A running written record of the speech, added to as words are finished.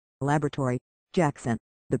Laboratory, Jackson,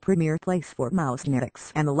 the premier place for mouse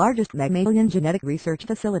genetics and the largest mammalian genetic research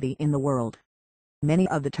facility in the world. Many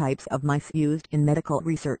of the types of mice used in medical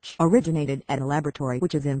research originated at a laboratory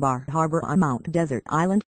which is in Bar Harbor on Mount Desert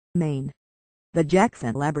Island, Maine. The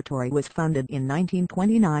Jackson Laboratory was founded in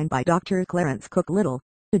 1929 by Dr. Clarence Cook Little,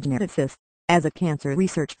 a geneticist, as a cancer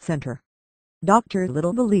research center. Dr.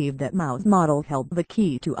 Little believed that mouse model held the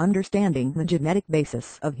key to understanding the genetic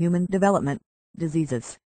basis of human development,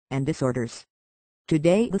 diseases, and disorders.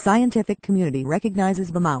 Today the scientific community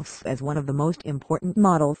recognizes the mouse as one of the most important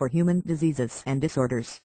model for human diseases and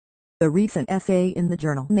disorders. The recent essay in the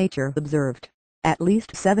journal Nature observed, at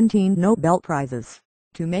least 17 Nobel Prizes,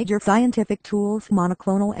 2 major scientific tools,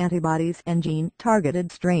 monoclonal antibodies and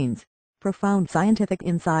gene-targeted strains, profound scientific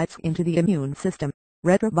insights into the immune system,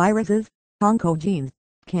 retroviruses, oncogenes,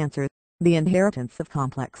 cancer, the inheritance of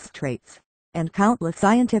complex traits, and countless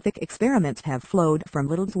scientific experiments have flowed from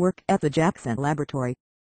Little's work at the Jackson Laboratory.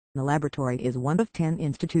 The laboratory is one of 10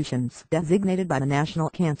 institutions designated by the National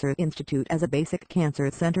Cancer Institute as a basic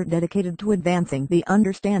cancer center dedicated to advancing the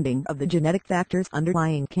understanding of the genetic factors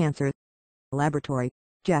underlying cancer. Laboratory,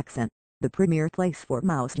 Jackson, the premier place for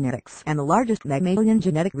mouse genetics and the largest mammalian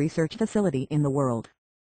genetic research facility in the world.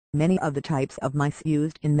 Many of the types of mice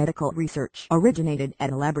used in medical research originated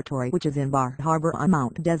at a laboratory which is in Bar Harbor on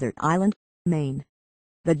Mount Desert Island, Maine.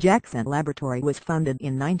 The Jackson Laboratory was founded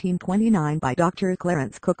in 1929 by Dr.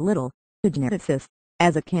 Clarence Cook Little, a geneticist,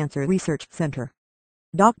 as a cancer research center.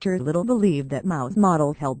 Dr. Little believed that mouse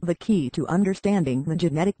model held the key to understanding the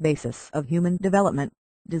genetic basis of human development,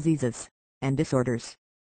 diseases, and disorders.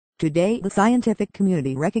 Today the scientific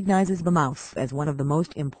community recognizes the mouse as one of the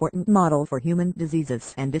most important model for human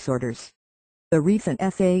diseases and disorders. The recent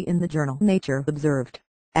essay in the journal Nature observed,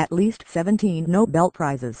 at least 17 Nobel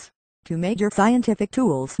Prizes, 2 major scientific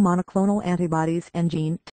tools, monoclonal antibodies and gene